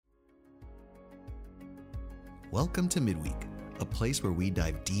Welcome to Midweek, a place where we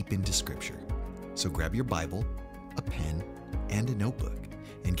dive deep into Scripture. So grab your Bible, a pen, and a notebook,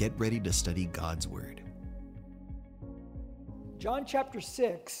 and get ready to study God's Word. John chapter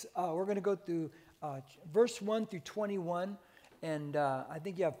 6, we're going to go through verse 1 through 21, and I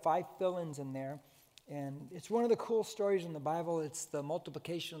think you have 5 fill-ins in there. And it's one of the cool stories in the Bible. It's the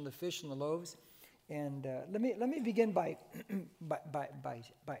multiplication of the fish and the loaves. And let me begin by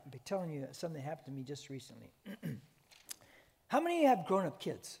telling you something that happened to me just recently. How many have grown-up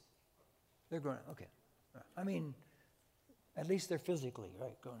kids? They're grown-up, okay. I mean, at least they're physically,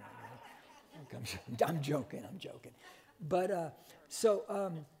 right, grown-up. Right? I'm joking. But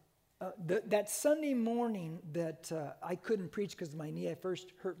that Sunday morning that I couldn't preach because of my knee, I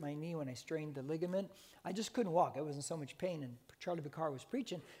first hurt my knee when I strained the ligament. I just couldn't walk. I was in so much pain, and Charlie Vicar was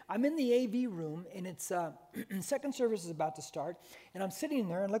preaching. I'm in the AV room, and it's second service is about to start, and I'm sitting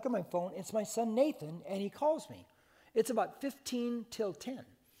there and look at my phone. It's my son Nathan, and he calls me. It's about 15 till 10,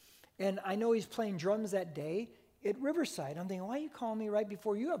 and I know he's playing drums that day at Riverside. I'm thinking, why are you calling me right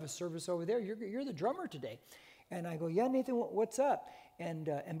before you have a service over there? You're the drummer today. And I go, yeah, Nathan, what's up? And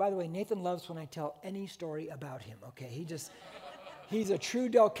by the way, Nathan loves when I tell any story about him, okay? He's a true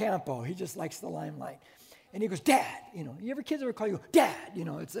Del Campo. He just likes the limelight. And he goes, Dad, you ever kids ever call you, Dad?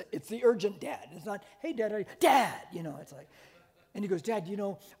 It's the urgent dad. It's not, hey, Dad, are you? Dad, it's like. And he goes, Dad,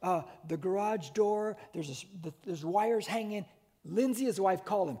 the garage door, there's wires hanging. Lindsay, his wife,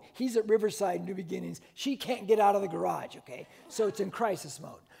 called him. He's at Riverside New Beginnings. She can't get out of the garage, okay? So it's in crisis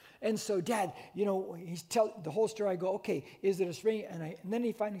mode. And so, Dad, he's the whole story. I go, okay, is it a spring? And then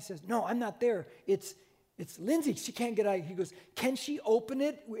he finally says, no, I'm not there. It's Lindsay. She can't get out. He goes, can she open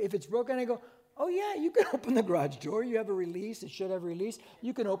it if it's broken? I go, oh, yeah, you can open the garage door. You have a release. It should have a release.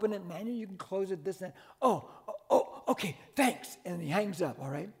 You can open it manually. You can close it, this and that. Oh, okay, thanks. And he hangs up, all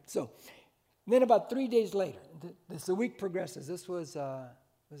right? So then about 3 days later, the week progresses. This was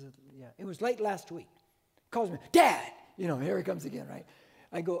it was late last week. He calls me, Dad. Here he comes again, right?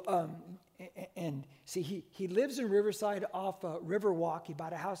 I go, and see, he lives in Riverside off Riverwalk. He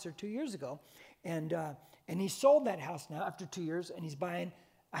bought a house there 2 years ago, and he sold that house now after 2 years, and he's buying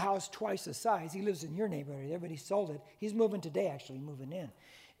a house twice the size. He lives in your neighborhood there, but he sold it. He's moving today, actually, moving in,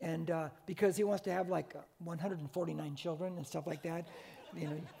 and because he wants to have like 149 children and stuff like that.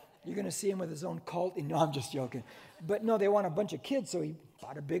 You're going to see him with his own cult. No, I'm just joking. But no, they want a bunch of kids, so he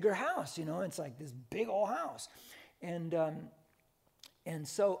bought a bigger house. It's like this big old house, and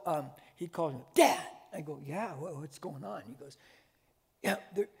so he calls me, Dad. I go, yeah, what's going on? He goes, yeah,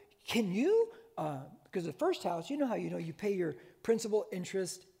 can you, because the first house, how you pay your principal,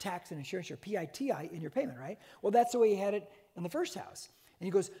 interest, tax, and insurance, your PITI in your payment, right? Well, that's the way he had it in the first house. And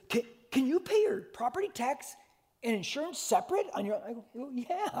he goes, can you pay your property tax and insurance separate on your, I go,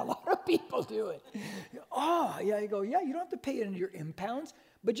 yeah, a lot of people do it. Oh, yeah, I go, yeah, you don't have to pay it in your impounds,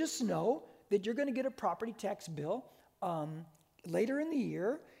 but just know that you're going to get a property tax bill later in the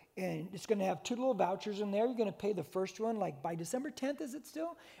year, and it's going to have 2 little vouchers in there. You're going to pay the first one like by December 10th, is it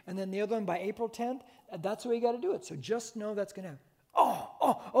still? And then the other one by April 10th. That's the way you got to do it. So just know that's going to happen.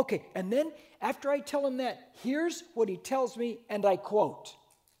 Oh, okay. And then after I tell him that, here's what he tells me, and I quote,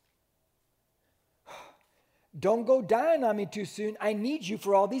 don't go dying on me too soon. I need you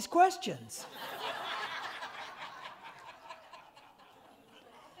for all these questions.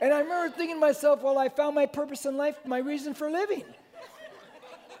 And I remember thinking to myself, well, I found my purpose in life, my reason for living.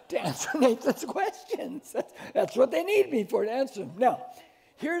 To answer Nathan's questions. That's what they need me for, to answer them. Now,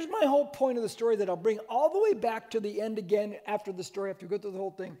 here's my whole point of the story that I'll bring all the way back to the end again after the story, after we go through the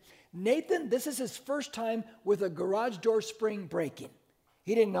whole thing. Nathan, this is his first time with a garage door spring breaking.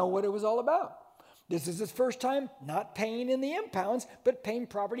 He didn't know what it was all about. This is his first time not paying in the impounds, but paying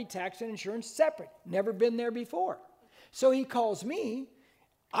property tax and insurance separate. Never been there before. So he calls me.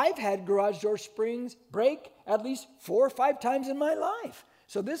 I've had garage door springs break at least 4 or 5 times in my life.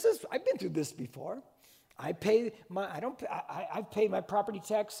 So I've been through this before. I've paid my property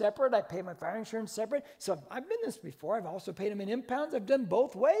tax separate. I pay my fire insurance separate. So I've been this before. I've also paid them in impounds. I've done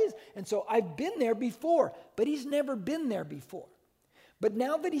both ways. And so I've been there before, but he's never been there before. But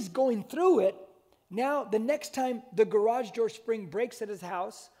now that he's going through it, now the next time the garage door spring breaks at his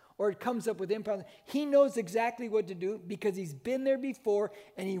house, or it comes up with impounds, he knows exactly what to do because he's been there before,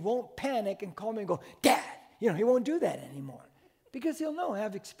 and he won't panic and call me and go, Dad. He won't do that anymore because he'll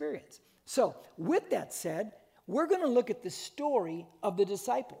have experience. So with that said, we're going to look at the story of the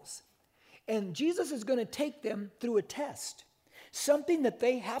disciples. And Jesus is going to take them through a test, something that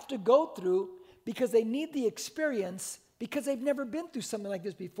they have to go through because they need the experience because they've never been through something like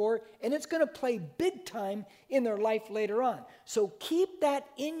this before, and it's going to play big time in their life later on. So keep that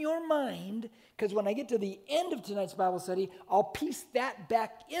in your mind, because when I get to the end of tonight's Bible study, I'll piece that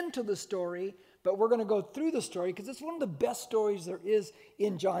back into the story, but we're going to go through the story because it's one of the best stories there is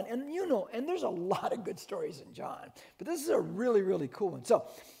in John. And and there's a lot of good stories in John, but this is a really, really cool one. So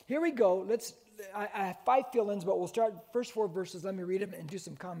here we go. I have 5 fill-ins, but we'll start first 4 verses. Let me read them and do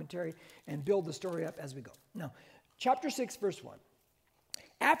some commentary and build the story up as we go. Now, chapter 6, verse 1.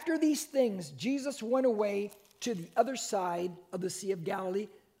 After these things, Jesus went away to the other side of the Sea of Galilee,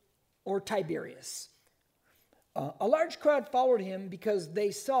 or Tiberias. A large crowd followed him because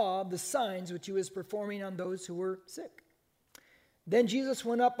they saw the signs which he was performing on those who were sick. Then Jesus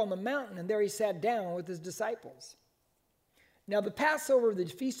went up on the mountain, and there he sat down with his disciples. Now, the Passover of the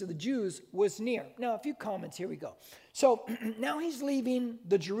Feast of the Jews was near. Now, a few comments. Here we go. So, now he's leaving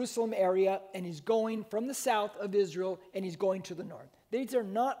the Jerusalem area, and he's going from the south of Israel, and he's going to the north. These are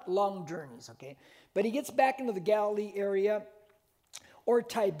not long journeys, okay? But he gets back into the Galilee area, or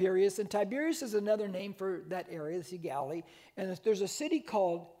Tiberias. And Tiberias is another name for that area, the Sea of Galilee. And there's a city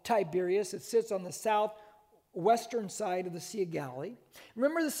called Tiberias. It sits on the southwestern side of the Sea of Galilee.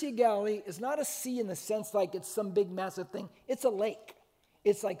 Remember, the Sea of Galilee is not a sea in the sense like it's some big massive thing. It's a lake.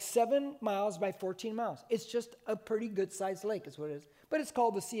 It's like 7 miles by 14 miles. It's just a pretty good sized lake is what it is. But it's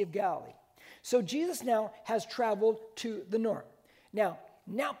called the Sea of Galilee. So Jesus now has traveled to the north. Now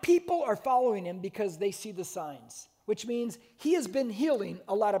people are following him because they see the signs, which means he has been healing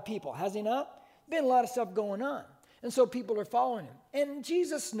a lot of people, has he not? Been a lot of stuff going on. And so people are following him. And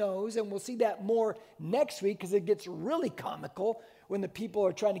Jesus knows, and we'll see that more next week because it gets really comical when the people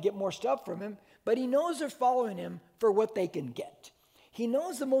are trying to get more stuff from him. But he knows they're following him for what they can get. He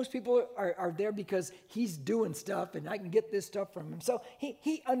knows that most people are there because he's doing stuff and I can get this stuff from him. So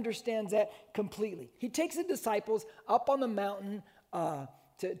he understands that completely. He takes the disciples up on the mountain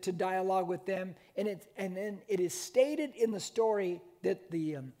to dialogue with them. And then it is stated in the story that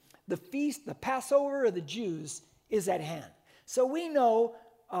the feast, the Passover of the Jews, is at hand. So we know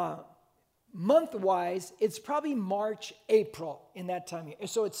month-wise, it's probably March, April in that time.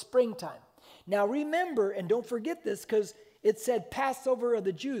 So it's springtime. Now remember, and don't forget this, because it said Passover of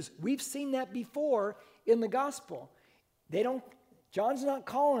the Jews. We've seen that before in the gospel. John's not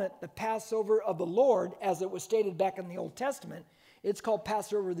calling it the Passover of the Lord as it was stated back in the Old Testament. It's called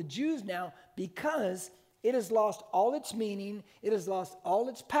Passover of the Jews now because it has lost all its meaning. It has lost all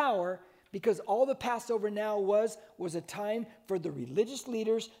its power because all the Passover now was a time for the religious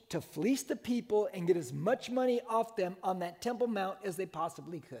leaders to fleece the people and get as much money off them on that Temple Mount as they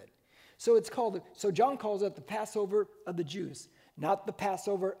possibly could. So John calls it the Passover of the Jews, not the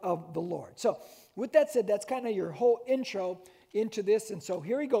Passover of the Lord. So with that said, that's kind of your whole intro into this. And so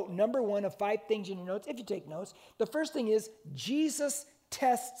here we go. Number 1 of 5 things in your notes, if you take notes. The first thing is Jesus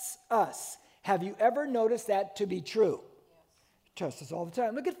tests us. Have you ever noticed that to be true? Tests us all the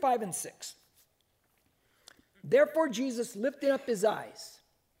time. Look at 5 and 6. Therefore Jesus, lifting up his eyes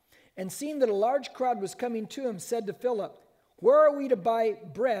and seeing that a large crowd was coming to him, said to Philip, "Where are we to buy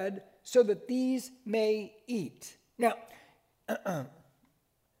bread so that these may eat?" Now,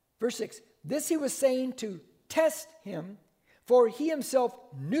 verse 6, this he was saying to test him, for he himself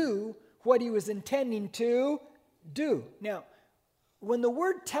knew what he was intending to do. Now, when the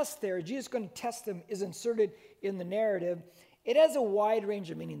word test there, Jesus is going to test them, is inserted in the narrative, it has a wide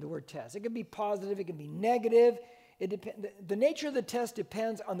range of meaning, the word test. It can be positive, it can be negative. The nature of the test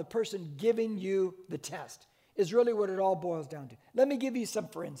depends on the person giving you the test, is really what it all boils down to. Let me give you some,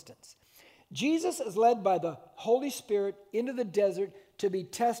 for instance. Jesus is led by the Holy Spirit into the desert to be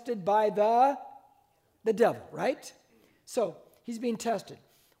tested by the devil, right? So he's being tested.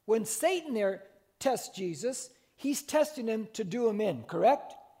 When Satan there tests Jesus, he's testing him to do him in,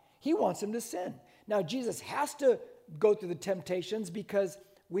 correct? He wants him to sin. Now, Jesus has to go through the temptations because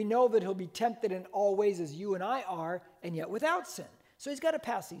we know that he'll be tempted in all ways as you and I are, and yet without sin. So he's got to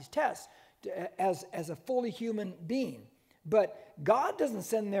pass these tests as a fully human being. But God doesn't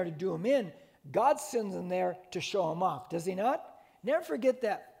send him there to do him in. God sends him there to show him off, does he not? Never forget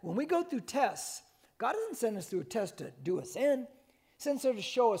that. When we go through tests, God doesn't send us through a test to do us in. He sends us to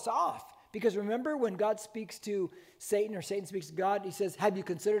show us off. Because remember when God speaks to Satan or Satan speaks to God, he says, "Have you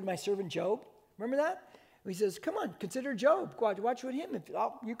considered my servant Job?" Remember that? He says, "Come on, consider Job. Watch with him.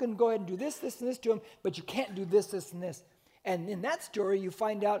 You can go ahead and do this, this, and this to him, but you can't do this, this, and this." And in that story, you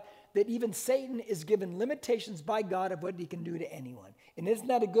find out that even Satan is given limitations by God of what he can do to anyone. And isn't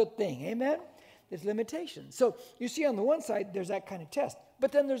that a good thing? Amen? There's limitations. So you see on the one side, there's that kind of test.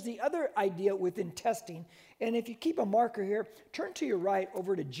 But then there's the other idea within testing. And if you keep a marker here, turn to your right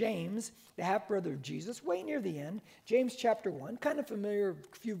over to James, the half-brother of Jesus, way near the end. James chapter 1, kind of familiar,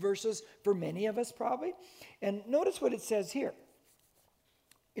 few verses for many of us probably. And notice what it says here.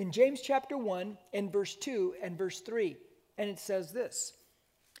 In James chapter 1 and verse 2 and verse 3. And it says this.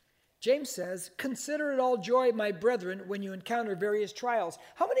 James says, "Consider it all joy, my brethren, when you encounter various trials."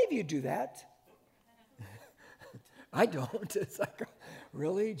 How many of you do that? I don't. It's like,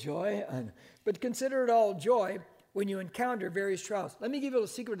 really, joy? But consider it all joy when you encounter various trials. Let me give you a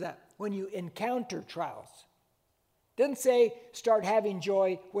secret to that. When you encounter trials. It doesn't say start having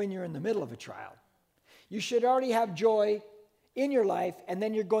joy when you're in the middle of a trial. You should already have joy in your life, and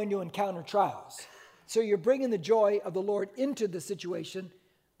then you're going to encounter trials. So you're bringing the joy of the Lord into the situation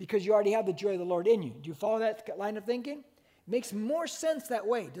because you already have the joy of the Lord in you. Do you follow that line of thinking? It makes more sense that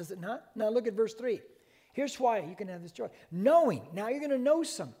way, does it not? Now look at verse 3. Here's why you can have this joy. Knowing, now you're going to know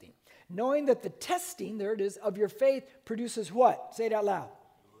something. Knowing that the testing, there it is, of your faith produces what? Say it out loud.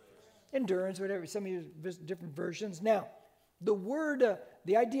 Endurance, whatever, some of you different versions. Now, the word,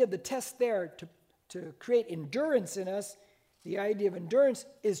 the idea of the test there to create endurance in us, the idea of endurance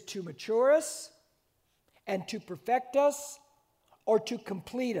is to mature us and to perfect us or to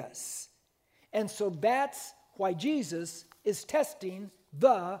complete us. And so that's why Jesus is testing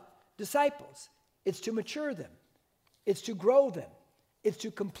the disciples. It's to mature them. It's to grow them. It's to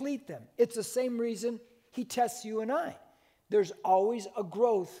complete them. It's the same reason he tests you and I. There's always a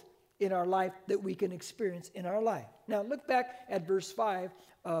growth in our life that we can experience in our life. Now, look back at verse 5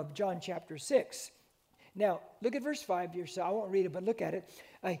 of John chapter 6. Now, look at verse 5 here. So I won't read it, but look at it.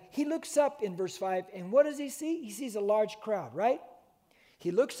 He looks up in verse 5, and what does he see? He sees a large crowd, right? He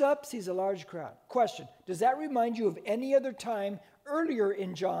looks up, sees a large crowd. Question, does that remind you of any other time earlier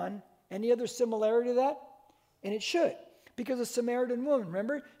in John? Any other similarity to that? And it should. Because a Samaritan woman,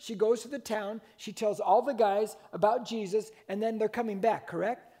 remember? She goes to the town. She tells all the guys about Jesus, and then they're coming back,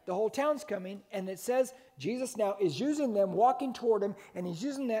 correct? The whole town's coming, and it says Jesus now is using them, walking toward him, and he's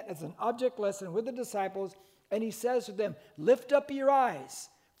using that as an object lesson with the disciples, and he says to them, "Lift up your eyes,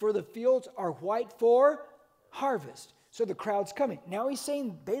 for the fields are white for harvest." So the crowd's coming. Now he's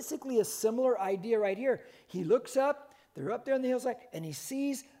saying basically a similar idea right here. He looks up, they're up there on the hillside, and he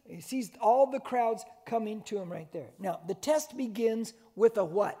sees all the crowds coming to him right there. Now, the test begins with a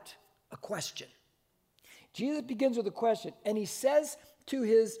what? A question. Jesus begins with a question, and he says to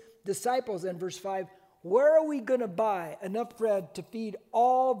his disciples in verse 5, "Where are we going to buy enough bread to feed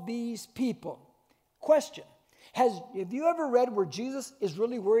all these people?" Question. Have you ever read where Jesus is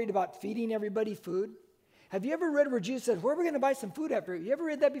really worried about feeding everybody food? Have you ever read where Jesus said, "Where are we going to buy some food after?" You ever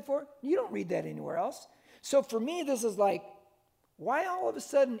read that before? You don't read that anywhere else. So for me, this is like, why all of a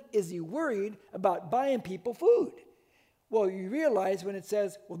sudden is he worried about buying people food? Well, you realize when it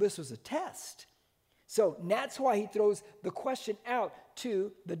says, well, this was a test. So that's why he throws the question out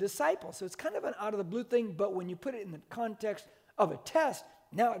to the disciples. So it's kind of an out of the blue thing, but when you put it in the context of a test,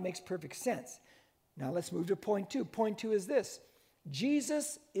 now it makes perfect sense. Now let's move to point 2. Point 2 is this.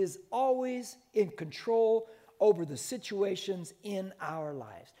 Jesus is always in control over the situations in our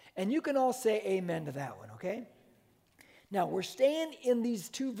lives. And you can all say amen to that one, okay? Now, we're staying in these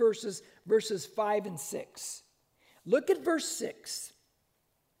two verses, verses 5 and 6. Look at verse 6.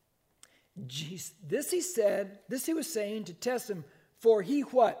 This he was saying to test him, for he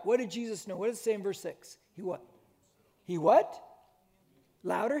what? What did Jesus know? What does it say in verse 6? He what? He what?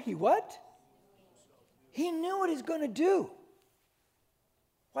 Louder, he what? He knew what he's going to do.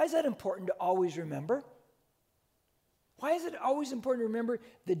 Why is that important to always remember? Why is it always important to remember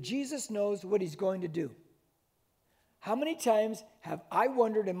that Jesus knows what he's going to do? How many times have I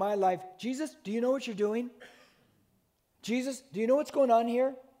wondered in my life, Jesus, do you know what you're doing? Jesus, do you know what's going on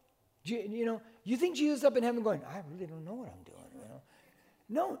here? You think Jesus is up in heaven going, I really don't know what I'm doing.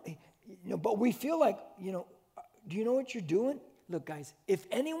 No, but we feel like, do you know what you're doing? Look, guys, if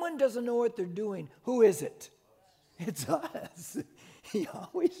anyone doesn't know what they're doing, who is it? It's us. He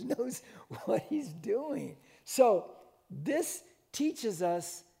always knows what he's doing. So this teaches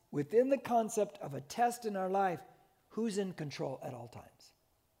us within the concept of a test in our life, who's in control at all times?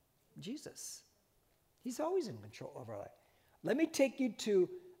 Jesus. He's always in control of our life. Let me take you to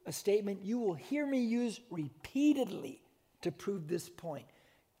a statement you will hear me use repeatedly to prove this point.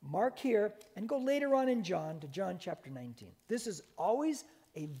 Mark here and go later on in John to John chapter 19. This is always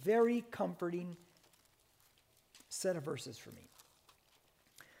a very comforting set of verses for me.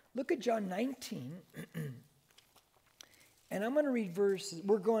 Look at John 19, and I'm going to read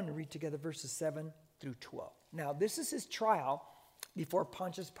we're going to read together verses 7 through 12. Now, this is his trial before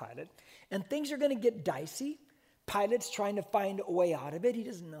Pontius Pilate, and things are going to get dicey. Pilate's trying to find a way out of it. He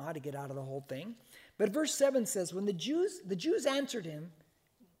doesn't know how to get out of the whole thing. But verse 7 says, when the Jews answered him,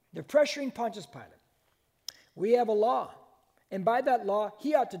 they're pressuring Pontius Pilate. We have a law, and by that law,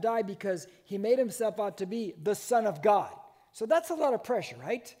 he ought to die because he made himself out to be the Son of God. So that's a lot of pressure,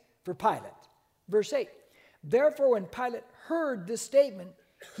 right, for Pilate. Verse 8, therefore, when Pilate heard this statement,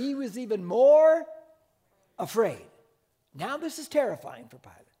 he was even more afraid. Now this is terrifying for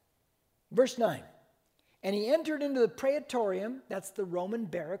Pilate. Verse 9, and he entered into the praetorium, that's the Roman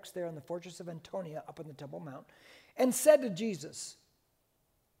barracks there on the fortress of Antonia up on the Temple Mount, and said to Jesus,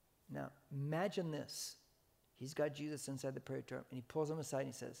 now imagine this. He's got Jesus inside the praetorium, and he pulls him aside and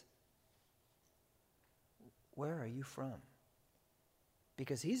he says, where are you from?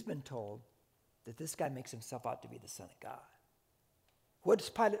 Because he's been told that this guy makes himself out to be the Son of God. What does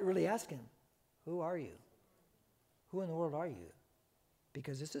Pilate really ask him? Who are you? Who in the world are you?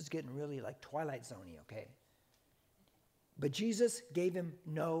 Because this is getting really like Twilight Zone-y, okay? But Jesus gave him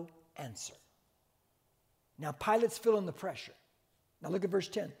no answer. Now Pilate's feeling the pressure. Now look at verse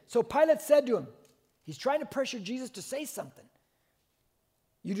 10. So Pilate said to him, he's trying to pressure Jesus to say something.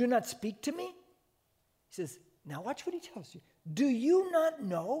 You do not speak to me? He says, now watch what he tells you. Do you not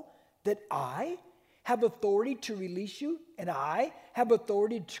know that I have authority to release you and I have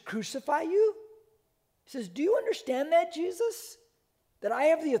authority to crucify you? He says, do you understand that, Jesus? That I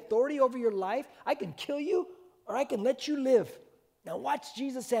have the authority over your life? I can kill you or I can let you live. Now watch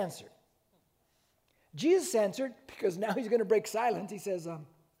Jesus answer. Jesus answered, because now he's going to break silence. He says,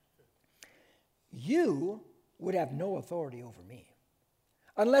 you would have no authority over me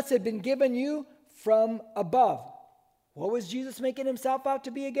unless it had been given you from above. What was Jesus making himself out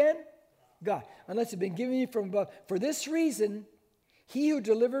to be again? God. Unless it had been given you from above. For this reason, he who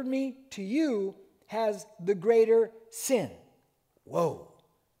delivered me to you has the greater sin. Whoa.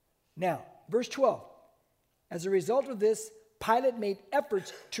 Now, verse 12. As a result of this, Pilate made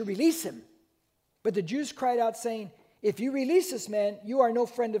efforts to release him. But the Jews cried out, saying, if you release this man, you are no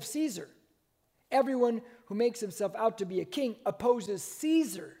friend of Caesar. Everyone who makes himself out to be a king opposes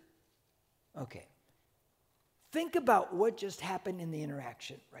Caesar. Okay. Think about what just happened in the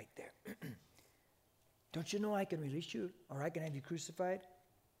interaction right there. Don't you know I can release you or I can have you crucified?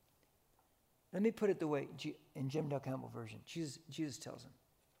 Let me put it the way in Jim Del Campbell version. Jesus tells him,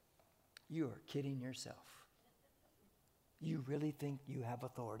 you are kidding yourself. You really think you have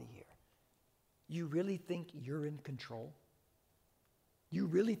authority here? You really think you're in control? You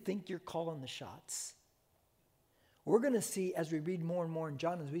really think you're calling the shots? We're going to see as we read more and more in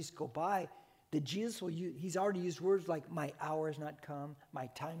John as weeks go by that Jesus will use, he's already used words like my hour has not come, my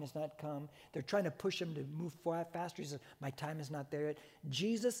time has not come. They're trying to push him to move faster. He says, my time is not there yet.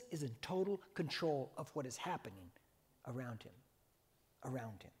 Jesus is in total control of what is happening around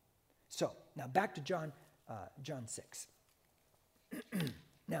him. So now back to John 6.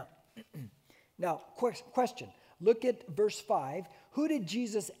 Now, question. Look at verse 5. Who did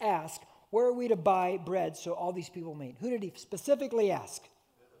Jesus ask, where are we to buy bread so all these people may eat? Who did he specifically ask?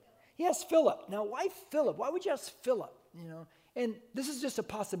 He asked Philip. Now, why Philip? Why would you ask Philip? And this is just a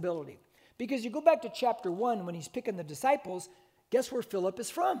possibility. Because you go back to chapter 1 when he's picking the disciples, guess where Philip is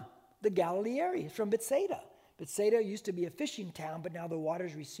from? The Galilee area. He's from Bethsaida. Bethsaida used to be a fishing town, but now the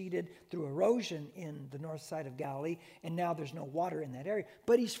water's receded through erosion in the north side of Galilee, and now there's no water in that area.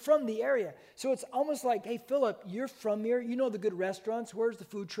 But he's from the area. So it's almost like, hey, Philip, you're from here. You know the good restaurants. Where's the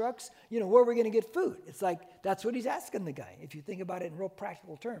food trucks? Where are we going to get food? It's like, that's what he's asking the guy, if you think about it in real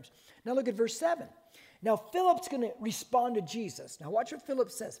practical terms. Now look at verse 7. Now Philip's going to respond to Jesus. Now watch what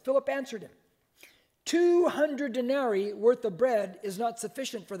Philip says. Philip answered him, 200 denarii worth of bread is not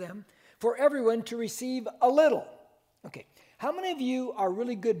sufficient for them, for everyone to receive a little. Okay, how many of you are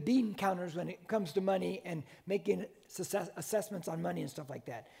really good bean counters when it comes to money and making assessments on money and stuff like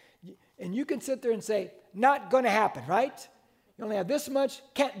that? And you can sit there and say, not going to happen, right? You only have this much,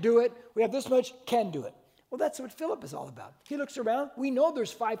 can't do it. We have this much, can do it. Well, that's what Philip is all about. He looks around. We know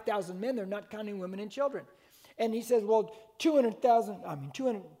there's 5,000 men. They're not counting women and children. And he says, well, 200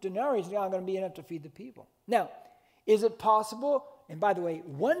 denarii is not going to be enough to feed the people. Now, is it possible? And by the way,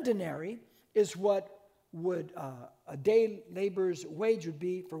 1 denarii is what would a day laborer's wage would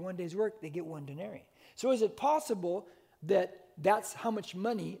be for 1 day's work. They get 1 denarii. So is it possible that that's how much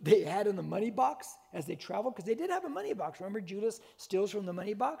money they had in the money box as they traveled? Because they did have a money box. Remember, Judas steals from the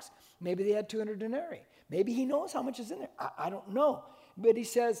money box? Maybe they had 200 denarii. Maybe he knows how much is in there. I don't know. But he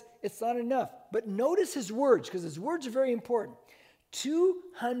says it's not enough. But notice his words, because his words are very important.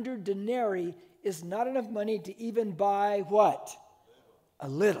 200 denarii is not enough money to even buy what? A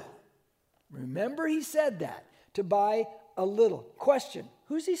little. Remember he said that, to buy a little. Question,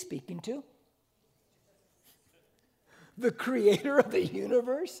 who's he speaking to? the creator of the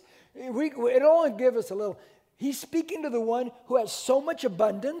universe? It'll only give us a little. He's speaking to the one who has so much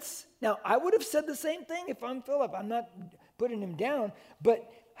abundance. Now, I would have said the same thing if I'm Philip. I'm not putting him down.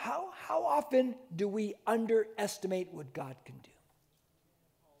 But how often do we underestimate what God can do?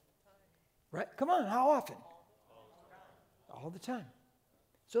 Right? Come on, how often? All the time.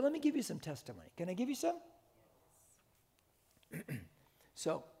 So let me give you some testimony. Can I give you some?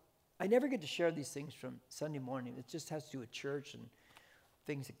 So I never get to share these things from Sunday morning. It just has to do with church and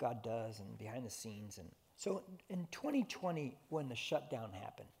things that God does and behind the scenes. And so in 2020, when the shutdown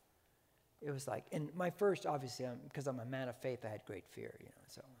happened, it was like, and my first, obviously, because I'm a man of faith, I had great fear,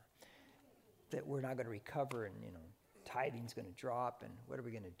 so that we're not going to recover and, tithing's going to drop and what are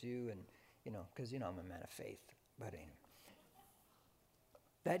we going to do? And, because, I'm a man of faith. But anyway,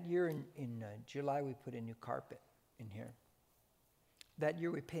 that year in July, we put in new carpet in here. That year,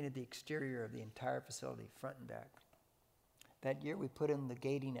 we painted the exterior of the entire facility, front and back. That year, we put in the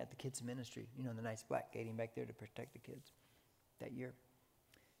gating at the kids' ministry, the nice black gating back there to protect the kids. That year.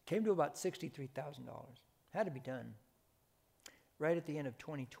 Came to about $63,000. Had to be done. Right at the end of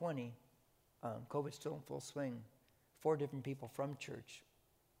 2020, COVID's still in full swing. 4 different people from church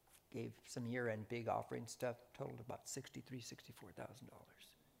gave some year-end big offering stuff, totaled about $64,000.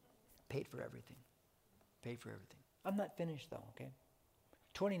 Paid for everything. I'm not finished though, okay?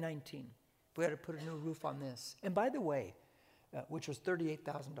 2019, we had to put a new roof on this. And by the way, which was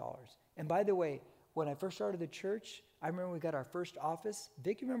 $38,000. And by the way, when I first started the church, I remember we got our first office.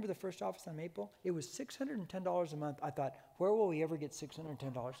 Vic, you remember the first office on Maple? It was $610 a month. I thought, where will we ever get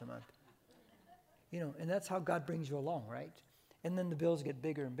 $610 a month? And that's how God brings you along, right? And then the bills get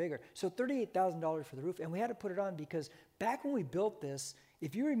bigger and bigger. So $38,000 for the roof. And we had to put it on because back when we built this,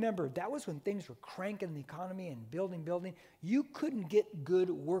 if you remember, that was when things were cranking the economy and building. You couldn't get good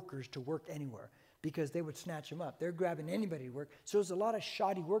workers to work anywhere because they would snatch them up. They're grabbing anybody to work. So there's a lot of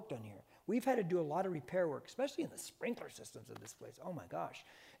shoddy work done here. We've had to do a lot of repair work, especially in the sprinkler systems of this place. Oh my gosh.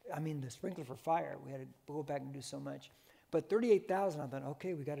 I mean, the sprinkler for fire, we had to go back and do so much. But $38,000, I thought,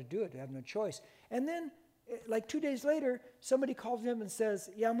 okay, we got to do it. We have no choice. And then, like 2 days later, somebody calls me up and says,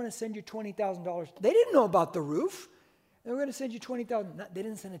 yeah, I'm going to send you $20,000. They didn't know about the roof. They were going to send you $20,000. They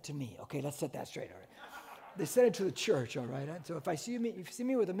didn't send it to me. Okay, let's set that straight, all right? They sent it to the church, all right? So if you see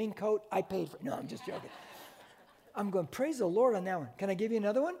me with a mean coat, I paid for it. No, I'm just joking. I'm going, praise the Lord on that one. Can I give you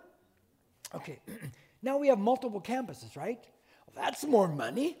another one? Okay, now we have multiple campuses, right? Well, that's more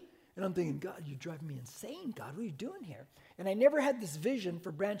money. And I'm thinking, God, you're driving me insane. God, what are you doing here? And I never had this vision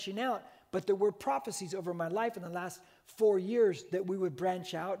for branching out, but there were prophecies over my life in the last 4 years that we would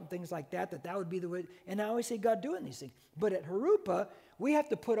branch out and things like that would be the way. And I always say, God doing these things. But at Harupa, we have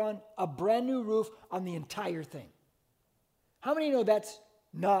to put on a brand new roof on the entire thing. How many know that's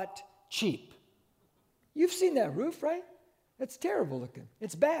not cheap? You've seen that roof, right? It's terrible looking.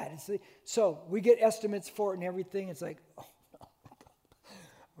 It's bad. So we get estimates for it and everything. It's like, oh, no.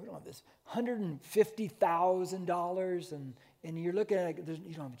 We don't have this $150,000 and you're looking at it,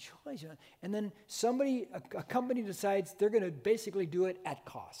 you don't have a choice. And then a company decides they're going to basically do it at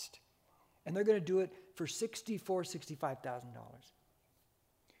cost. And they're going to do it for $64,000, $65,000.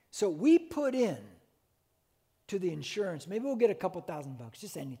 So we put in to the insurance, maybe we'll get a couple $1,000,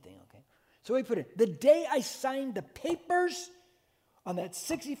 just anything, okay? So we put in. The day I signed the papers on that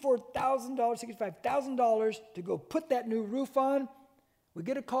 $64,000, $65,000 to go put that new roof on, we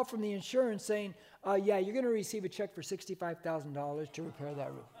get a call from the insurance saying, yeah, you're going to receive a check for $65,000 to repair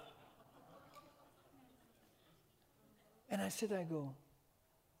that roof. And I go,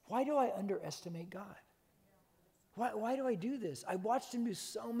 why do I underestimate God? Why do I do this? I watched him do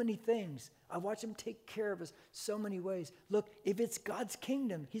so many things. I watched him take care of us so many ways. Look, if it's God's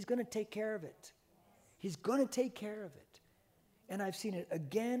kingdom, he's going to take care of it. He's going to take care of it. And I've seen it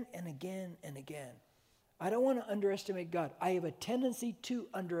again and again and again. I don't want to underestimate God. I have a tendency to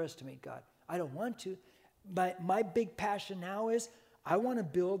underestimate God. I don't want to. My big passion now is I want to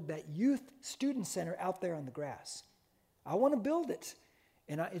build that youth student center out there on the grass. I want to build it.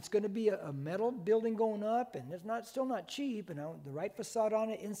 And it's going to be a metal building going up, and it's still not cheap. And the right facade on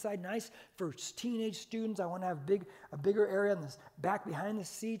it, inside nice for teenage students. I want to have a bigger area on the back behind the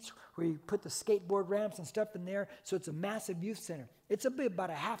seats where you put the skateboard ramps and stuff in there. So it's a massive youth center. It's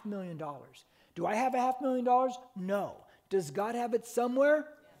about $500,000. Do I have $500,000? No. Does God have it somewhere?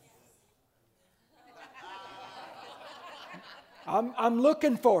 I'm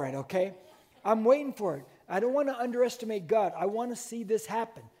looking for it, okay? I'm waiting for it. I don't want to underestimate God. I want to see this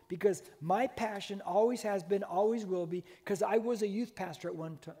happen because my passion always has been, always will be, because I was a youth pastor at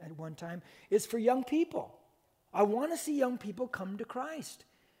one time, is for young people. I want to see young people come to Christ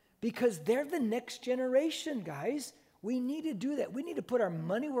because they're the next generation, guys. We need to do that. We need to put our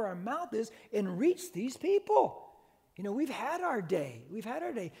money where our mouth is and reach these people. You know, we've had our day. We've had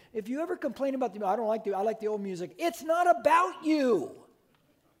our day. If you ever complain about I like the old music, it's not about you.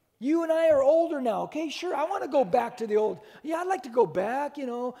 You and I are older now, okay? Sure, I want to go back to the old. Yeah, I'd like to go back, you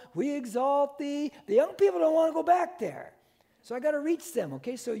know. We exalt thee. The young people don't want to go back there. So I got to reach them,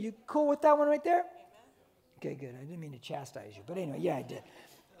 okay? So you cool with that one right there? Amen. Okay, good. I didn't mean to chastise you. But anyway, yeah, I did.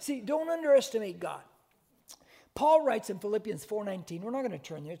 See, don't underestimate God. Paul writes in Philippians 4:19. We're not going to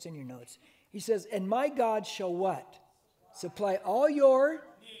turn there. It's in your notes. He says, and my God shall what? Supply all your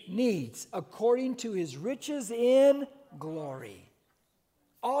needs according to his riches in glory.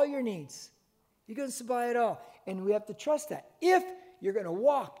 All your needs. You're going to supply it all. And we have to trust that. If you're going to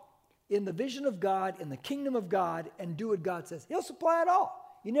walk in the vision of God, in the kingdom of God, and do what God says, he'll supply it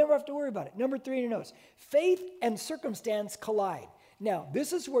all. You never have to worry about it. Number 3 in your notes. Faith and circumstance collide. Now,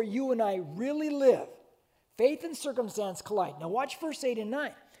 this is where you and I really live. Faith and circumstance collide. Now, watch verse 8 and 9.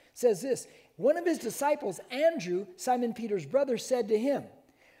 It says this. One of his disciples, Andrew, Simon Peter's brother, said to him,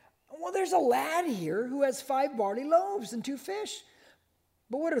 well, there's a lad here who has 5 barley loaves and 2 fish.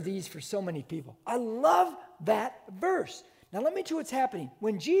 But what are these for so many people? I love that verse. Now let me tell you what's happening.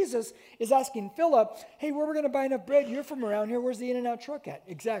 When Jesus is asking Philip, hey, where are we going to buy enough bread? You're from around here. Where's the In-N-Out truck at?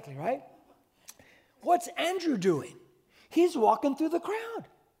 Exactly, right? What's Andrew doing? He's walking through the crowd.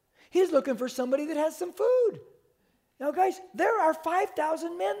 He's looking for somebody that has some food. Now, guys, there are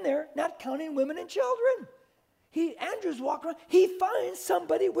 5,000 men there, not counting women and children. Andrew's walking around. He finds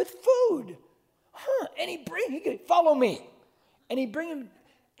somebody with food. And he goes, follow me. And he brings him.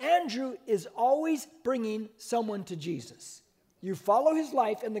 Andrew is always bringing someone to Jesus. You follow his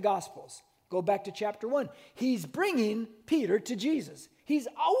life in the Gospels. Go back to chapter 1. He's bringing Peter to Jesus. He's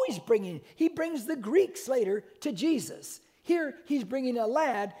always he brings the Greeks later to Jesus. Here, he's bringing a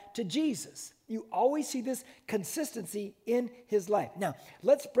lad to Jesus. You always see this consistency in his life. Now,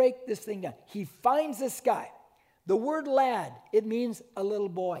 let's break this thing down. He finds this guy. The word lad, it means a little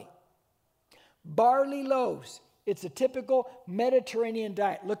boy. Barley loaves. It's a typical Mediterranean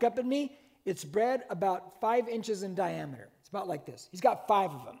diet. Look up at me. It's bread about 5 inches in diameter. It's about like this. He's got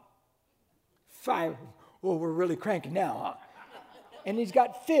 5 of them. 5. Oh, we're really cranking now, huh? And he's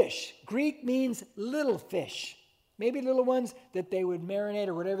got fish. Greek means little fish. Maybe little ones that they would marinate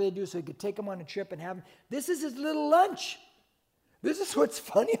or whatever they do so he could take them on a trip and have them. This is his little lunch. This is what's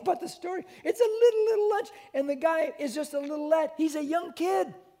funny about the story. It's a little lunch. And the guy is just a little lad. He's a young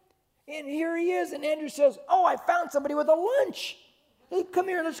kid. And here he is, and Andrew says, oh, I found somebody with a lunch. Hey, come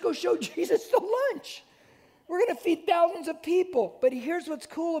here, let's go show Jesus the lunch. We're going to feed thousands of people. But here's what's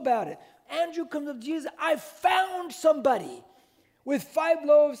cool about it. Andrew comes up to Jesus. I found somebody with 5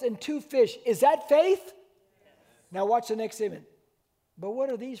 loaves and 2 fish. Is that faith? Yes. Now watch the next statement. But what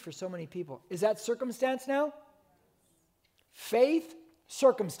are these for so many people? Is that circumstance now? Faith,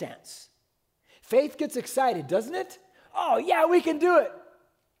 circumstance. Faith gets excited, doesn't it? Oh, yeah, we can do it.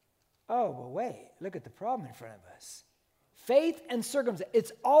 Oh, well, wait, look at the problem in front of us. Faith and circumstance.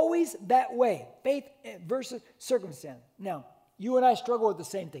 It's always that way. Faith versus circumstance. Now, you and I struggle with the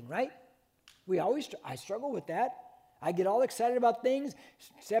same thing, right? I struggle with that. I get all excited about things,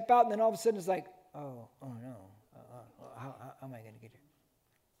 step out, and then all of a sudden it's like, oh no. How am I going to get here?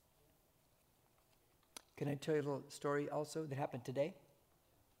 Can I tell you a little story also that happened today?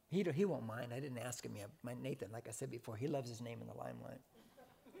 He won't mind. I didn't ask him yet. Nathan, like I said before, he loves his name in the limelight.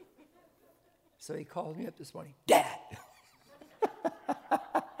 So he called me up this morning. Dad!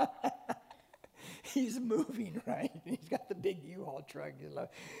 He's moving, right? He's got the big U-Haul truck. He's like,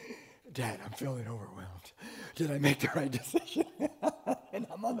 Dad, I'm feeling overwhelmed. Did I make the right decision? And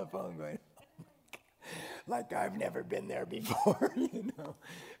I'm on the phone going, like I've never been there before, you know.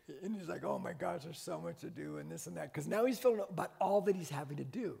 And he's like, oh my gosh, there's so much to do and this and that. Because now he's feeling about all that he's having to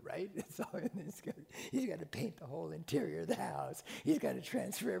do, right? So he's got to paint the whole interior of the house. He's got to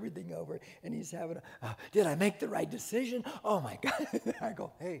transfer everything over. And he's having did I make the right decision? Oh my God. I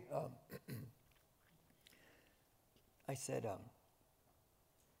go, hey, I said,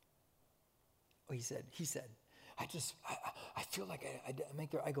 he said, I feel like I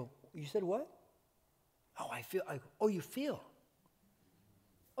make the, I go, you said what? Oh, you feel.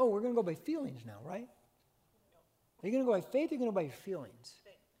 Oh, we're going to go by feelings now, right? Are you going to go by faith or are you going to go by your feelings?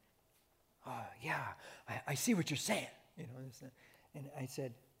 Yeah, I see what you're saying. You know, and I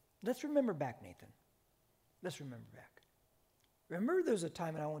said, let's remember back, Nathan. Let's remember back. Remember there was a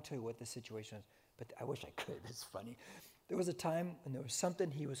time, and I won't tell you what the situation was, but I wish I could. It's funny. There was a time when there was something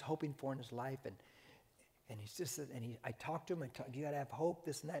he was hoping for in his life, and he's just, I talked to him, you got to have hope,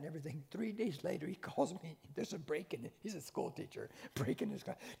 this and that and everything. 3 days later, he calls me. There's a break in it. He's a school teacher. Break in his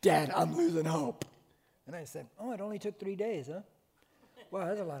car. Dad, I'm losing hope. And I said, oh, it only took 3 days, huh? Well,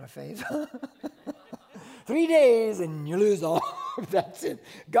 that's a lot of faith. 3 days and you lose all. That's it.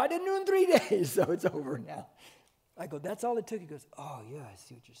 God didn't do it in 3 days, so it's over now. I go, that's all it took? He goes, oh, yeah, I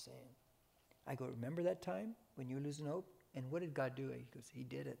see what you're saying. I go, remember that time when you were losing hope? And what did God do? He goes, he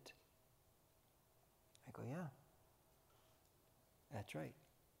did it. I go, yeah. That's right.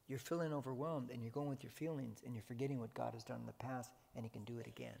 You're feeling overwhelmed and you're going with your feelings and you're forgetting what God has done in the past, and he can do it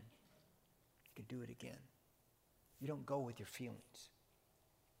again. He can do it again. You don't go with your feelings.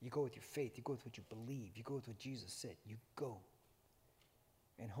 You go with your faith. You go with what you believe. You go with what Jesus said. You go.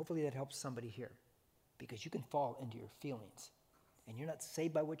 And hopefully that helps somebody here, because you can fall into your feelings. And you're not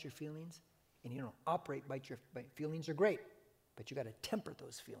saved by what your feelings, and you don't operate by your feelings are great, but you got to temper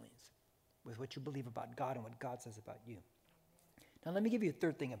those feelings with what you believe about God and what God says about you. Now let me give you a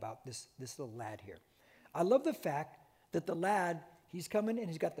third thing about this little lad here. I love the fact that the lad, he's coming and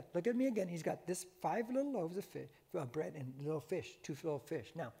he's got look at me again, he's got this 5 little loaves of bread and little fish, 2 little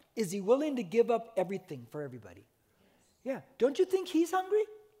fish. Now, is he willing to give up everything for everybody? Yeah. Don't you think he's hungry?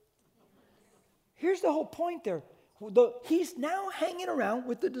 Here's the whole point there. He's now hanging around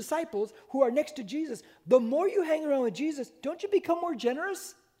with the disciples who are next to Jesus. The more you hang around with Jesus, don't you become more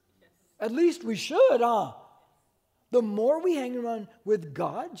generous? Yes. At least we should, huh? The more we hang around with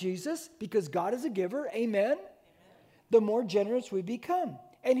God, Jesus, because God is a giver, amen, the more generous we become.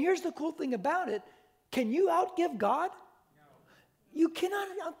 And here's the cool thing about it. Can you outgive God? No. You cannot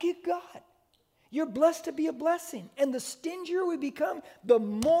outgive God. You're blessed to be a blessing. And the stingier we become, the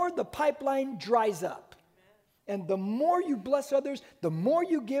more the pipeline dries up. And the more you bless others, the more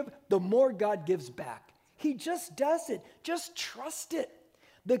you give, the more God gives back. He just does it. Just trust it.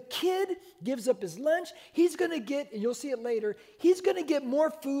 The kid gives up his lunch. He's going to get, and you'll see it later, he's going to get more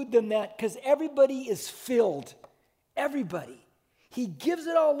food than that because everybody is filled. Everybody. He gives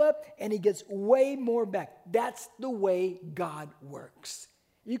it all up and he gets way more back. That's the way God works.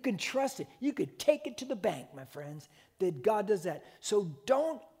 You can trust it. You could take it to the bank, my friends, that God does that. So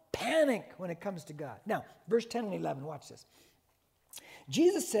don't panic when it comes to God. Now, verse 10 and 11, watch this.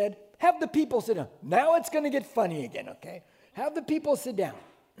 Jesus said, have the people sit down. Now it's going to get funny again, okay? Have the people sit down.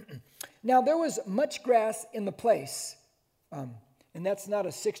 Now, there was much grass in the place. And that's not a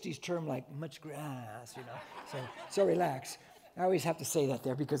 60s term like much grass, you know. So relax. I always have to say that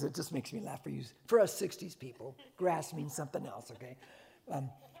there because it just makes me laugh for us 60s people. Grass means something else, okay?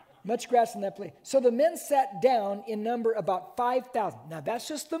 Much grass in that place. So the men sat down in number about 5,000. Now, that's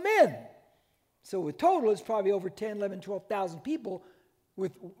just the men. So with total, it's probably over 10, 11, 12,000 people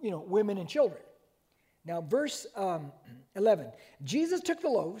with, women and children. Now, verse 11. Jesus took the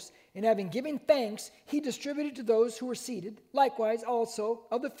loaves, and having given thanks, he distributed to those who were seated, likewise also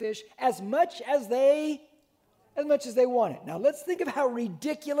of the fish, as much as they wanted. Now, let's think of how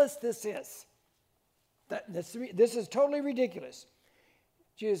ridiculous this is. This is totally ridiculous.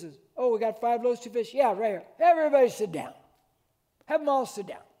 Jesus says, we got 5 loaves, 2 fish. Yeah, right here. Everybody sit down. Have them all sit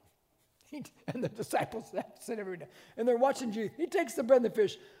down. And the disciples sit everybody down. And they're watching Jesus. He takes the bread and the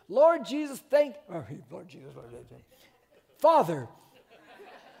fish. Lord Jesus, Father,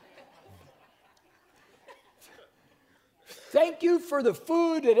 thank you for the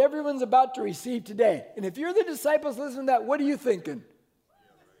food that everyone's about to receive today. And if you're the disciples listening to that, what are you thinking?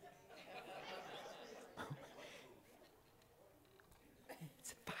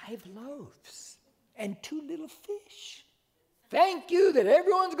 It's 5 loaves and 2 little fish. Thank you that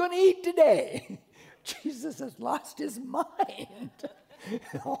everyone's going to eat today. Jesus has lost his mind.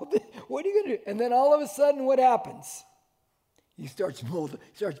 What are you going to do? And then all of a sudden, what happens? He starts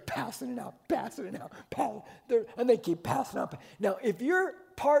passing it out. And they keep passing out. Now, if you're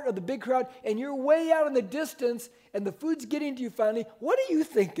part of the big crowd and you're way out in the distance and the food's getting to you finally, what are you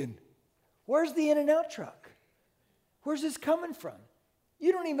thinking? Where's the In-N-Out truck? Where's this coming from?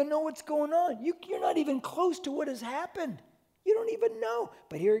 You don't even know what's going on. You're not even close to what has happened. You don't even know.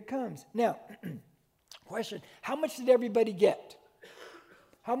 But here it comes. Now, question, how much did everybody get?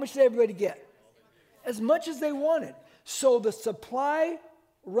 How much did everybody get? As much as they wanted. So the supply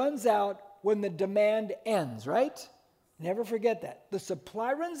runs out when the demand ends, right? Never forget that. The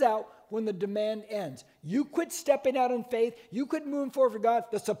supply runs out when the demand ends. You quit stepping out in faith. You quit moving forward for God.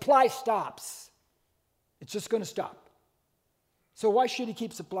 The supply stops. It's just going to stop. So why should he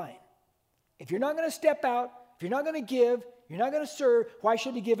keep supplying? If you're not going to step out, if you're not going to give, you're not going to serve, why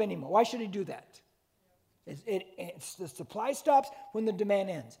should he give anymore? Why should he do that? The supply stops when the demand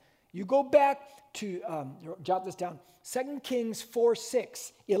ends. You go back to, jot this down, 2 Kings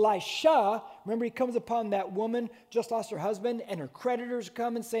 4:6. Elisha, remember he comes upon that woman, just lost her husband, and her creditors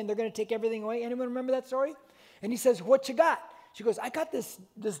come and saying they're going to take everything away. Anyone remember that story? And he says, what you got? She goes, I got this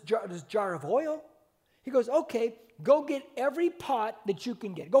jar of oil. He goes, okay, go get every pot that you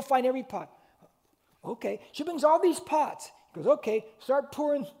can get. Go find every pot. Okay. She brings all these pots. He goes, okay, start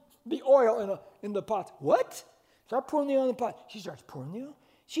pouring the oil in the pots. What? Start pouring the oil in the pot. She starts pouring the oil.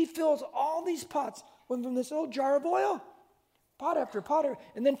 She fills all these pots from this little jar of oil. Pot after pot.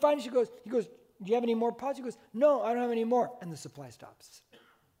 And then finally he goes, do you have any more pots? He goes, no, I don't have any more. And the supply stops.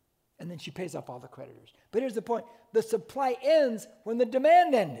 And then she pays off all the creditors. But here's the point. The supply ends when the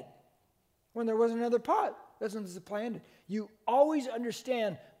demand ended. When there wasn't another pot. That's when the supply ended. You always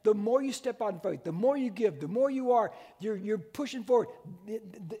understand the more you step out in faith, the more you give, the more you're pushing forward.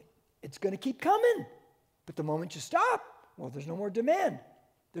 It's going to keep coming. But the moment you stop, well, there's no more demand.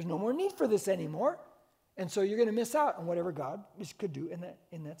 There's no more need for this anymore. And so you're going to miss out on whatever God could do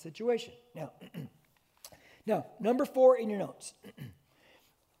in that situation. Now, number 4 in your notes.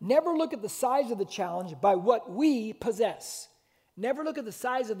 Never look at the size of the challenge by what we possess. Never look at the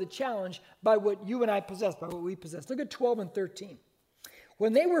size of the challenge by what you and I possess, by what we possess. Look at 12 and 13.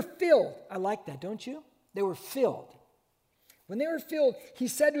 When they were filled, I like that, don't you? They were filled. When they were filled, he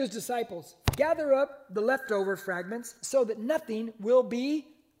said to his disciples, gather up the leftover fragments so that nothing will be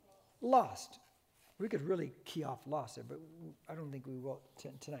lost. We could really key off lost there, but I don't think we will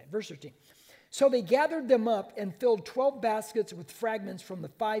tonight. Verse 13. So they gathered them up and filled 12 baskets with fragments from the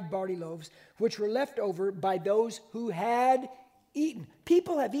 5 barley loaves, which were left over by those who had eaten.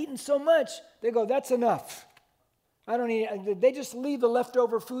 People have eaten so much, they go, that's enough. I don't need it. They just leave the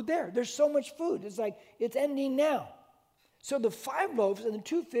leftover food there. There's so much food. It's like, it's ending now. So the 5 loaves and the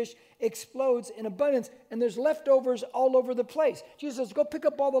 2 fish explodes in abundance, and there's leftovers all over the place. Jesus says, go pick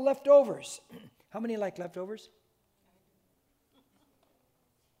up all the leftovers. How many like leftovers?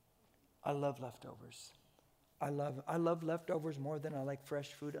 I love leftovers. I love leftovers more than I like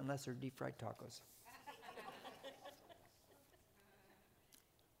fresh food, unless they're deep fried tacos.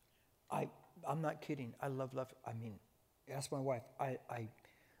 I'm not kidding. I love ask my wife.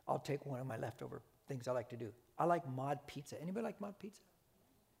 I'll take one of my leftover things I like to do. I like mod pizza. Anybody like mod pizza?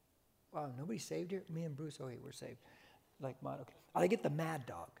 Wow, nobody saved here? Me and Bruce, we're saved. Like mod, okay. I get the Mad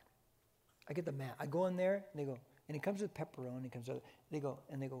Dog. I go in there, and they go, and it comes with pepperoni. They go,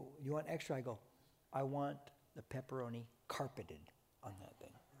 you want extra? I go, I want the pepperoni carpeted on that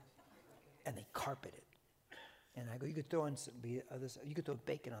thing. And they carpet it. And I go, you could throw in you could throw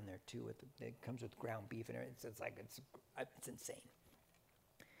bacon on there too. It comes with ground beef and everything. It's insane.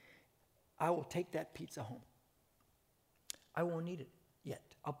 I will take that pizza home. I won't eat it yet.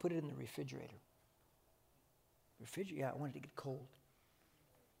 I'll put it in the refrigerator. Yeah, I want it to get cold.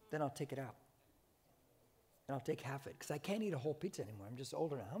 Then I'll take it out. And I'll take half it, because I can't eat a whole pizza anymore. I'm just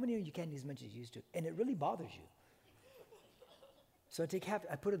older now. How many of you can't eat as much as you used to? And it really bothers you. So I take half,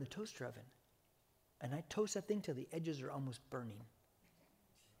 I put it in the toaster oven. And I toast that thing till the edges are almost burning.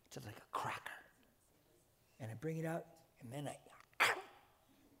 It's like a cracker. And I bring it out, and then I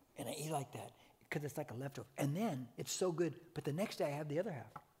eat like that, because it's like a leftover. And then it's so good, but the next day I have the other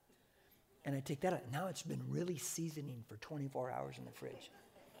half. And I take that out. Now it's been really seasoning for 24 hours in the fridge.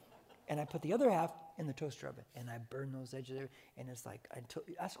 And I put the other half in the toaster oven, and I burn those edges there. And it's like,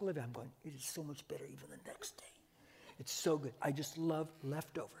 ask Olivia, I'm going, it is so much better even the next day. It's so good. I just love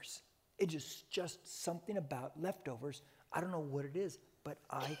leftovers. It is just something about leftovers. I don't know what it is, but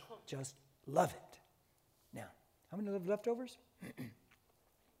I just love it. Now, how many love leftovers?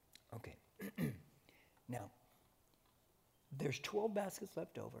 Okay. Now, there's 12 baskets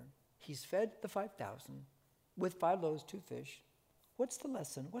left over. He's fed the 5,000 with 5 loaves, 2 fish. What's the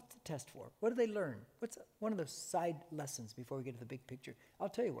lesson? What's the test for? What do they learn? What's one of the side lessons before we get to the big picture? I'll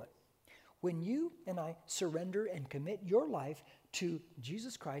tell you what. When you and I surrender and commit your life to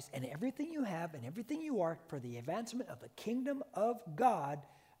Jesus Christ and everything you have and everything you are for the advancement of the kingdom of God,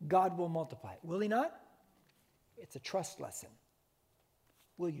 God will multiply it. Will he not? It's a trust lesson.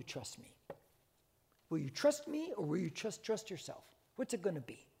 Will you trust me? Will you trust me, or will you trust yourself? What's it going to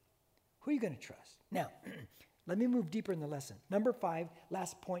be? Who are you going to trust? Now, let me move deeper in the lesson. Number 5,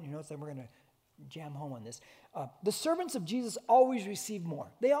 last point in your notes, then we're going to jam home on this. The servants of Jesus always receive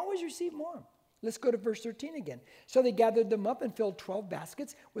more. They always receive more. Let's go to verse 13 again. So they gathered them up and filled 12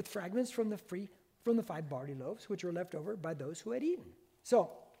 baskets with fragments from the 5 barley loaves, which were left over by those who had eaten.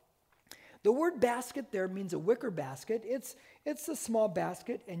 So the word basket there means a wicker basket. It's a small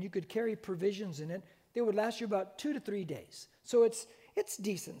basket, and you could carry provisions in it. They would last you about 2 to 3 days. So it's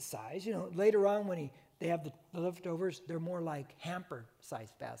decent size. You know, later on when they have the leftovers, they're more like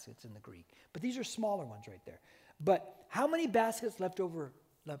hamper-sized baskets in the Greek. But these are smaller ones right there. But how many baskets leftovers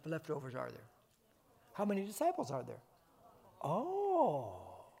are there? How many disciples are there?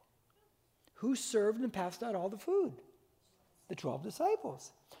 Oh. Who served and passed out all the food? The 12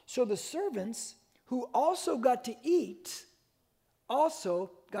 disciples. So the servants who also got to eat,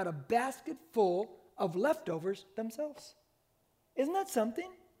 also got a basket full of leftovers themselves. Isn't that something?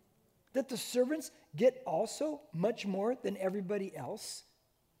 That the servants get also much more than everybody else.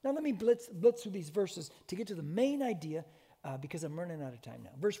 Now let me blitz through these verses to get to the main idea because I'm running out of time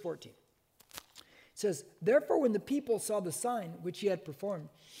now. Verse 14. It says, therefore when the people saw the sign which he had performed,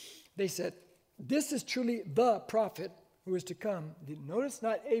 they said, this is truly the prophet who is to come. Notice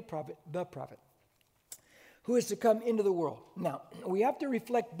not a prophet, the prophet, who is to come into the world. Now, we have to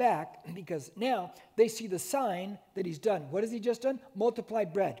reflect back because now they see the sign that he's done. What has he just done?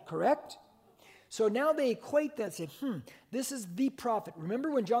 Multiplied bread, correct? So now they equate that and say, this is the prophet. Remember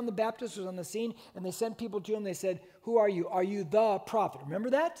when John the Baptist was on the scene and they sent people to him, they said, who are you? Are you the prophet?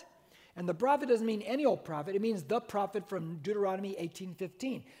 Remember that? And the prophet doesn't mean any old prophet. It means the prophet from Deuteronomy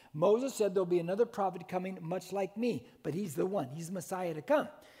 18:15. Moses said there'll be another prophet coming much like me, but he's the one. He's the Messiah to come.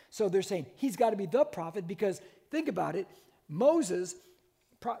 So they're saying he's got to be the prophet because, think about it, Moses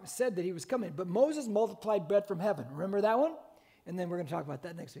said that he was coming, but Moses multiplied bread from heaven. Remember that one? And then we're going to talk about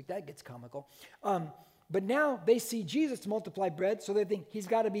that next week. That gets comical. But now they see Jesus multiply bread, so they think he's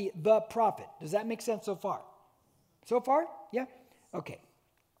got to be the prophet. Does that make sense so far? So far? Yeah? Okay.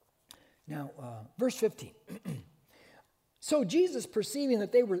 Now, verse 15. So Jesus, perceiving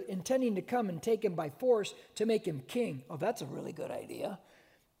that they were intending to come and take him by force to make him king, oh, that's a really good idea,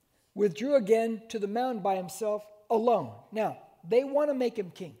 withdrew again to the mountain by himself alone. Now, they want to make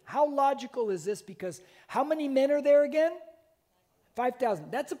him king. How logical is this? Because how many men are there again?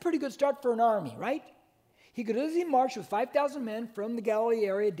 5,000. That's a pretty good start for an army, right? He could easily march with 5,000 men from the Galilee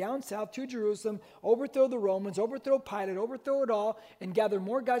area down south to Jerusalem, overthrow the Romans, overthrow Pilate, overthrow it all, and gather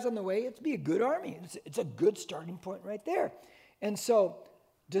more guys on the way. It'd be a good army. It's a good starting point right there. And so,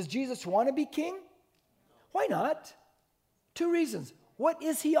 does Jesus want to be king? Why not? 2 reasons. What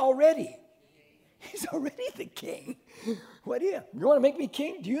is he already? He's already the king. What do you want to make me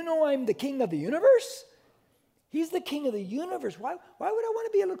king? Do you know I'm the king of the universe? He's the king of the universe. Why would I want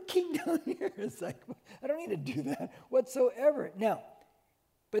to be a little king down here? It's like, I don't need to do that whatsoever. Now,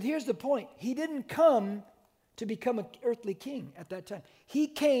 but here's the point. He didn't come to become an earthly king at that time. He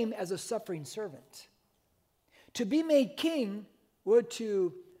came as a suffering servant. To be made king would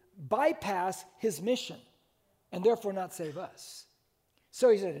to bypass his mission and therefore not save us. So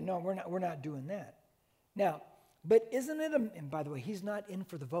he said, no, we're not doing that. Now, but isn't it, and by the way, he's not in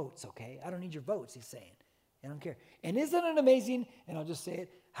for the votes, okay? I don't need your votes, he's saying. I don't care. And isn't it amazing, and I'll just say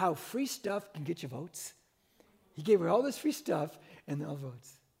it, how free stuff can get you votes? He gave her all this free stuff and all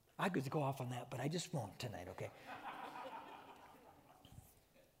votes. I could go off on that, but I just won't tonight, okay?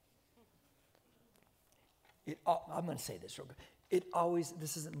 I'm going to say this real quick. It always,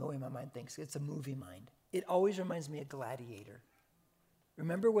 this isn't the way my mind thinks, it's a movie mind. It always reminds me of Gladiator.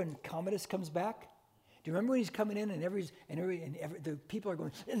 Remember when Commodus comes back? Do you remember when he's coming in and the people are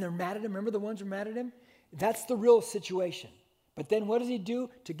going, and they're mad at him? Remember the ones who are mad at him? That's the real situation. But then what does he do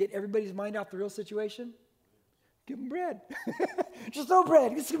to get everybody's mind off the real situation? Give them bread. Just no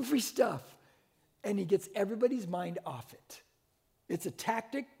bread. Get some free stuff. And he gets everybody's mind off it. It's a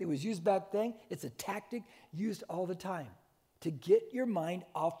tactic that was used back then. It's a tactic used all the time to get your mind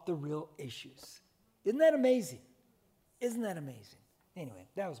off the real issues. Isn't that amazing? Isn't that amazing? Anyway,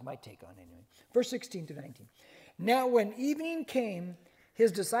 that was my take on it anyway. Verse 16 to 19. Now when evening came,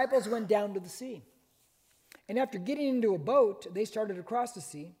 his disciples went down to the sea. And after getting into a boat, they started to cross the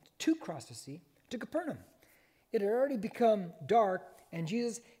sea, to Capernaum. It had already become dark, and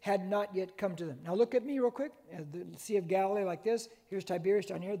Jesus had not yet come to them. Now look at me real quick. The Sea of Galilee like this. Here's Tiberias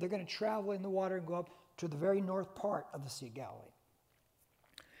down here. They're going to travel in the water and go up to the very north part of the Sea of Galilee.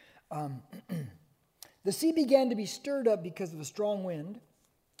 The sea began to be stirred up because of a strong wind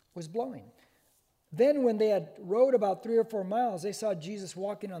was blowing. Then when they had rowed about 3 or 4 miles, they saw Jesus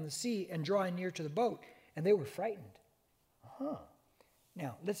walking on the sea and drawing near to the boat, and they were frightened.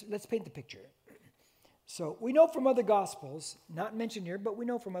 Now, let's paint the picture. So we know from other Gospels, not mentioned here, but we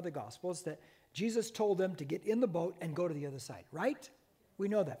know from other Gospels that Jesus told them to get in the boat and go to the other side, right? We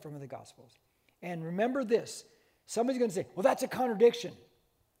know that from other Gospels. And remember this. Somebody's going to say, well, that's a contradiction.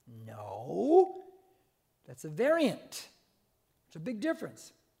 No. That's a variant. It's a big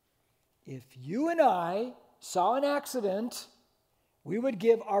difference. If you and I saw an accident, we would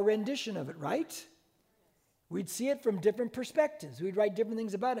give our rendition of it, right? We'd see it from different perspectives. We'd write different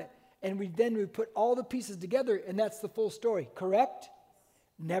things about it. And we'd put all the pieces together, and that's the full story, correct?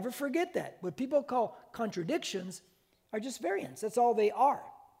 Never forget that. What people call contradictions are just variants. That's all they are.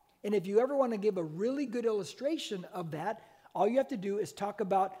 And if you ever want to give a really good illustration of that, all you have to do is talk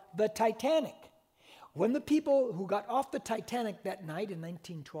about the Titanic. When the people who got off the Titanic that night in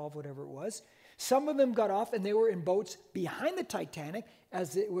 1912, whatever it was, Some of them got off and they were in boats behind the Titanic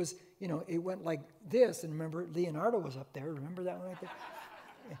as it was, it went like this. And remember, Leonardo was up there. Remember that one right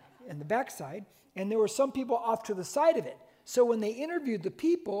there? And the backside. And there were some people off to the side of it. So when they interviewed the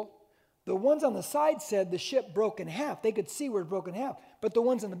people, the ones on the side said the ship broke in half. They could see where it broke in half. But the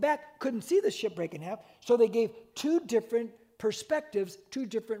ones in the back couldn't see the ship break in half. So they gave two different perspectives, two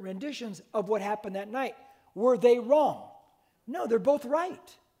different renditions of what happened that night. Were they wrong? No, they're both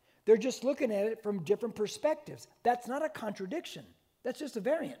right. They're just looking at it from different perspectives. That's not a contradiction. That's just a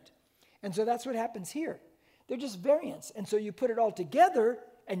variant. And so that's what happens here. They're just variants. And so you put it all together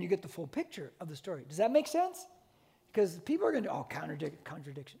and you get the full picture of the story. Does that make sense? Because people are going to,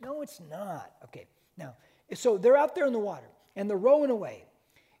 contradiction. No, it's not. Okay, now, so they're out there in the water, and they're rowing away.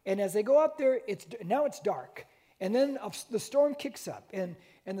 And as they go out there, now it's dark. And then the storm kicks up, and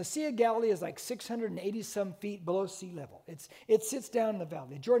the Sea of Galilee is like 680-some feet below sea level. It sits down in the valley,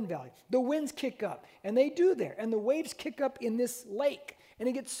 the Jordan Valley. The winds kick up, and they do there. And the waves kick up in this lake. And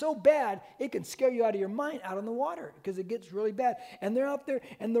it gets so bad, it can scare you out of your mind out on the water because it gets really bad. And they're out there,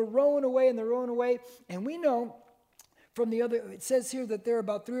 and they're rowing away, And we know from it says here that they're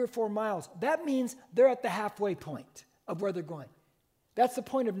about 3 or 4 miles. That means they're at the halfway point of where they're going. That's the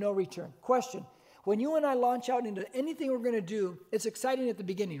point of no return. Question, when you and I launch out into anything we're going to do, it's exciting at the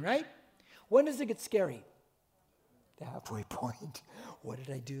beginning, right? When does it get scary? The halfway point. What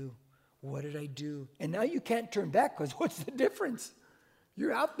did I do? What did I do? And now you can't turn back because what's the difference?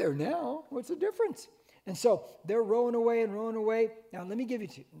 You're out there now. What's the difference? And so they're rowing away. Now let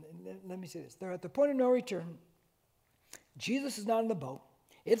me say this. They're at the point of no return. Jesus is not in the boat.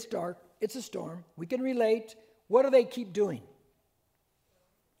 It's dark. It's a storm. We can relate. What do they keep doing?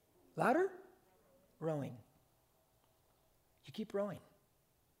 Louder? Rowing. You keep rowing.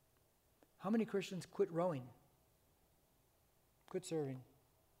 How many Christians quit rowing? Quit serving.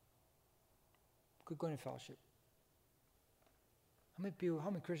 Quit going to fellowship. How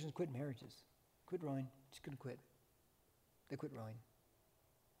many Christians quit marriages? Quit rowing. Just couldn't quit. They quit rowing.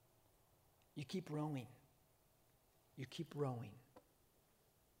 You keep rowing. You keep rowing.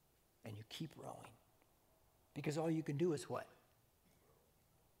 And you keep rowing. Because all you can do is what?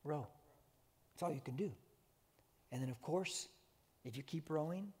 Row. That's all you can do. And then, of course, if you keep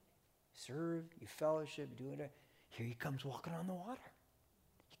rowing, serve, you fellowship, you do it. Here he comes walking on the water.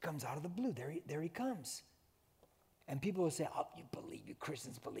 He comes out of the blue. There he comes. And people will say, oh, you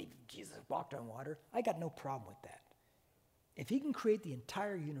Christians believe Jesus walked on water. I got no problem with that. If he can create the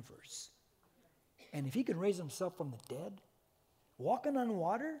entire universe, and if he can raise himself from the dead, walking on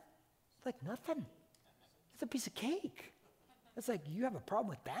water, it's like nothing. It's a piece of cake. It's like, you have a problem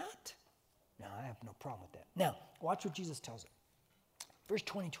with that? No, I have no problem with that. Now, watch what Jesus tells them. Verse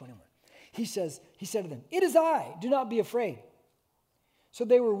 20, 21. He said to them, it is I, do not be afraid. So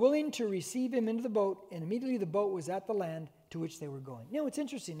they were willing to receive him into the boat, and immediately the boat was at the land to which they were going. You know, what's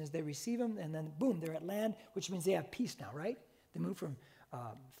interesting is they receive him, and then boom, they're at land, which means they have peace now, right? They move from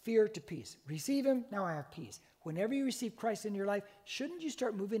fear to peace. Receive him, now I have peace. Whenever you receive Christ into your life, shouldn't you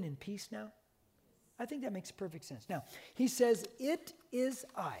start moving in peace now? I think that makes perfect sense. Now, he says, it is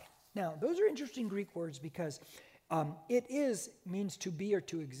I. Now, those are interesting Greek words because it is means to be or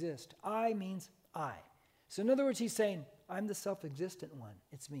to exist. I means I. So in other words, he's saying, I'm the self-existent one.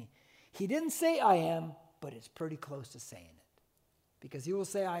 It's me. He didn't say I am, but it's pretty close to saying it. Because he will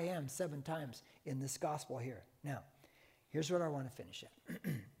say I am 7 times in this gospel here. Now, here's what I want to finish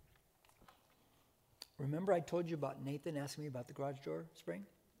at. Remember I told you about Nathan asking me about the garage door spring?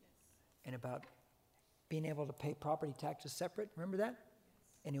 Yes. And about being able to pay property taxes separate? Remember that?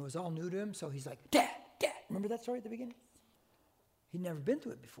 And it was all new to him, so he's like, Dad. Remember that story at the beginning? He'd never been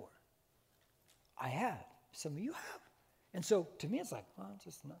through it before. I have. Some of you have. And so to me, it's like, well, it's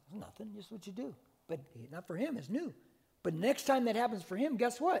just nothing, just what you do. But not for him, it's new. But next time that happens for him,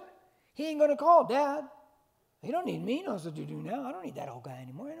 guess what? He ain't going to call Dad. He don't need me. He knows what to do now. I don't need that old guy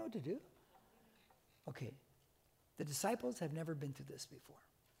anymore. I know what to do. Okay. The disciples have never been through this before.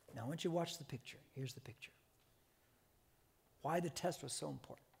 Now, I want you to watch the picture. Here's the picture. Why the test was so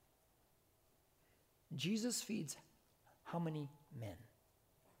important. Jesus feeds how many men?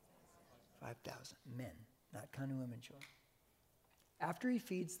 5,000 men, not counting women and children. After he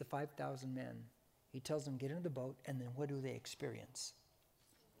feeds the 5,000 men, he tells them, get into the boat, and then what do they experience?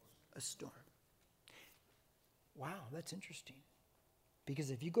 A storm. Wow, that's interesting.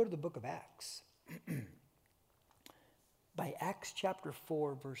 Because if you go to the book of Acts, by Acts chapter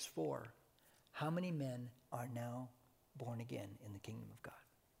 4, verse 4, how many men are now born again in the kingdom of God?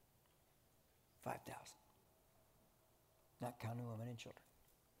 5,000. Not counting women and children.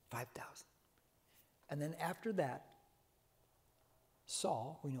 5,000. And then after that,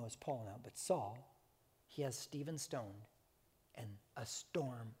 Saul, we know it's Paul now, but Saul, he has Stephen stoned, and a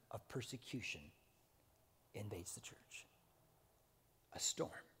storm of persecution invades the church. A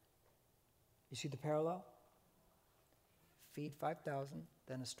storm. You see the parallel? Feed 5,000,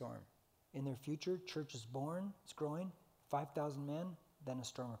 then a storm. In their future, church is born, it's growing, 5,000 men, then a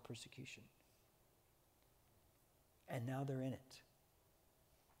storm of persecution. And now they're in it.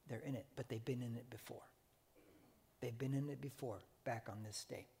 They're in it, but they've been in it before. They've been in it before, back on this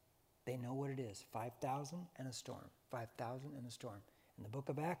day. They know what it is, 5,000 and a storm, 5,000 and a storm. In the book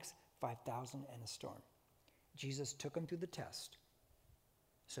of Acts, 5,000 and a storm. Jesus took them through the test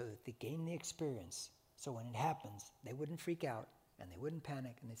so that they gained the experience. So when it happens, they wouldn't freak out and they wouldn't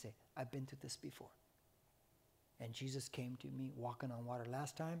panic and they'd say, I've been through this before. And Jesus came to me walking on water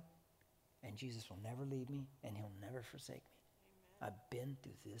last time, and Jesus will never leave me and he'll never forsake me. Amen. I've been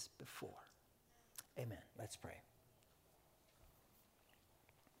through this before. Amen. Let's pray.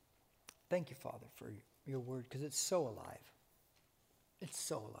 Thank you, Father, for your word, because it's so alive. It's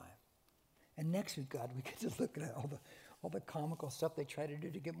so alive. And next week, God, we get to look at all the comical stuff they try to do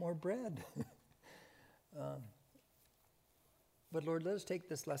to get more bread. But Lord, let us take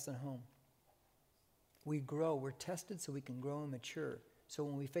this lesson home. We grow. We're tested so we can grow and mature. So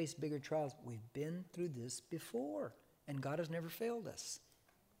when we face bigger trials, we've been through this before, and God has never failed us.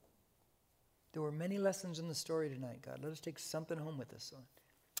 There were many lessons in the story tonight, God. Let us take something home with us, Lord.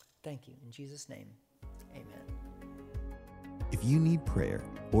 Thank you. In Jesus' name, amen. If you need prayer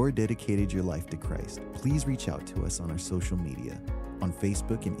or dedicated your life to Christ, please reach out to us on our social media, on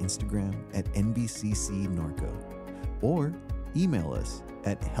Facebook and Instagram at NBCC Norco, or email us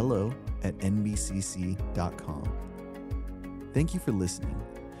at hello@nbcc.com. Thank you for listening.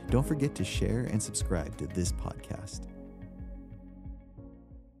 Don't forget to share and subscribe to this podcast.